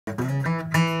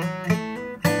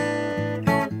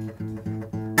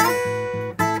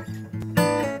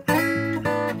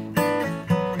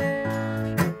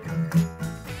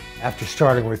After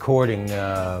starting recording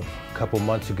a couple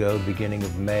months ago, beginning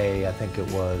of May, I think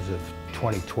it was, of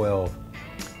 2012,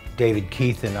 David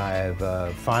Keith and I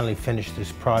have finally finished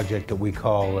this project that we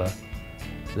call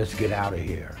Let's Get Outta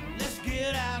Here. Let's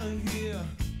get out of here,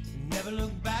 never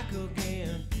look back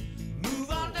again,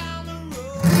 move on down the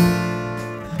road.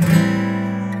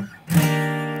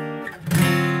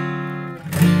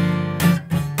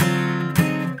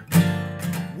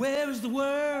 Where is the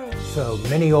world? So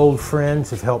many old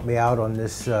friends have helped me out on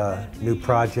this new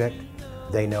project.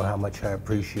 They know how much I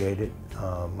appreciate it.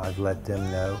 I've let them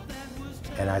know.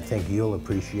 And I think you'll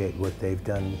appreciate what they've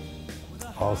done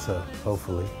also,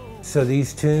 hopefully. So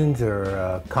these tunes are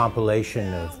a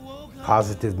compilation of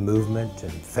positive movement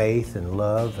and faith and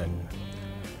love and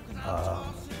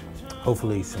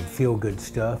hopefully some feel-good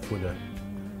stuff with a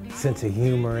sense of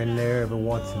humor in there every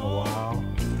once in a while.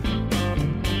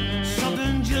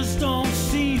 Something just don't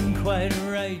seem quite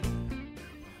right.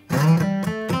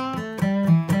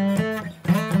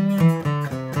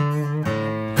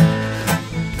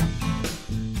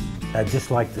 I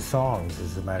just like the songs,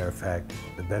 as a matter of fact.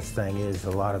 The best thing is a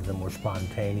lot of them were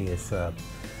spontaneous,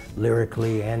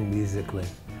 lyrically and musically.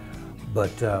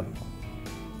 But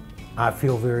I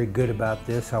feel very good about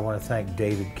this. I want to thank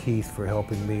David Keith for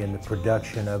helping me in the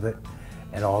production of it,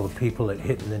 and all the people at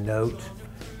Hittin the Note.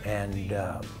 And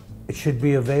it should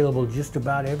be available just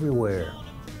about everywhere,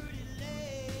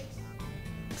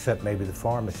 except maybe the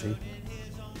pharmacy.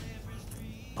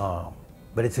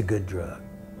 But it's a good drug.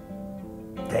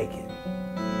 Take it.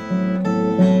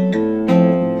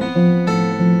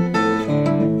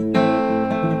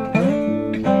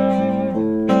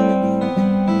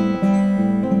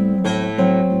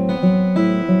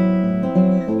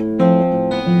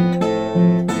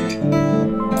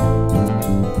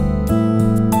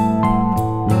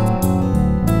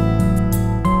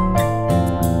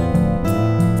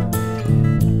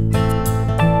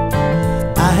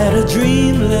 I had a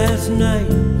dream last night.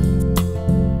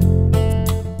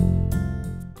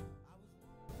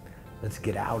 Let's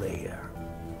get out of here.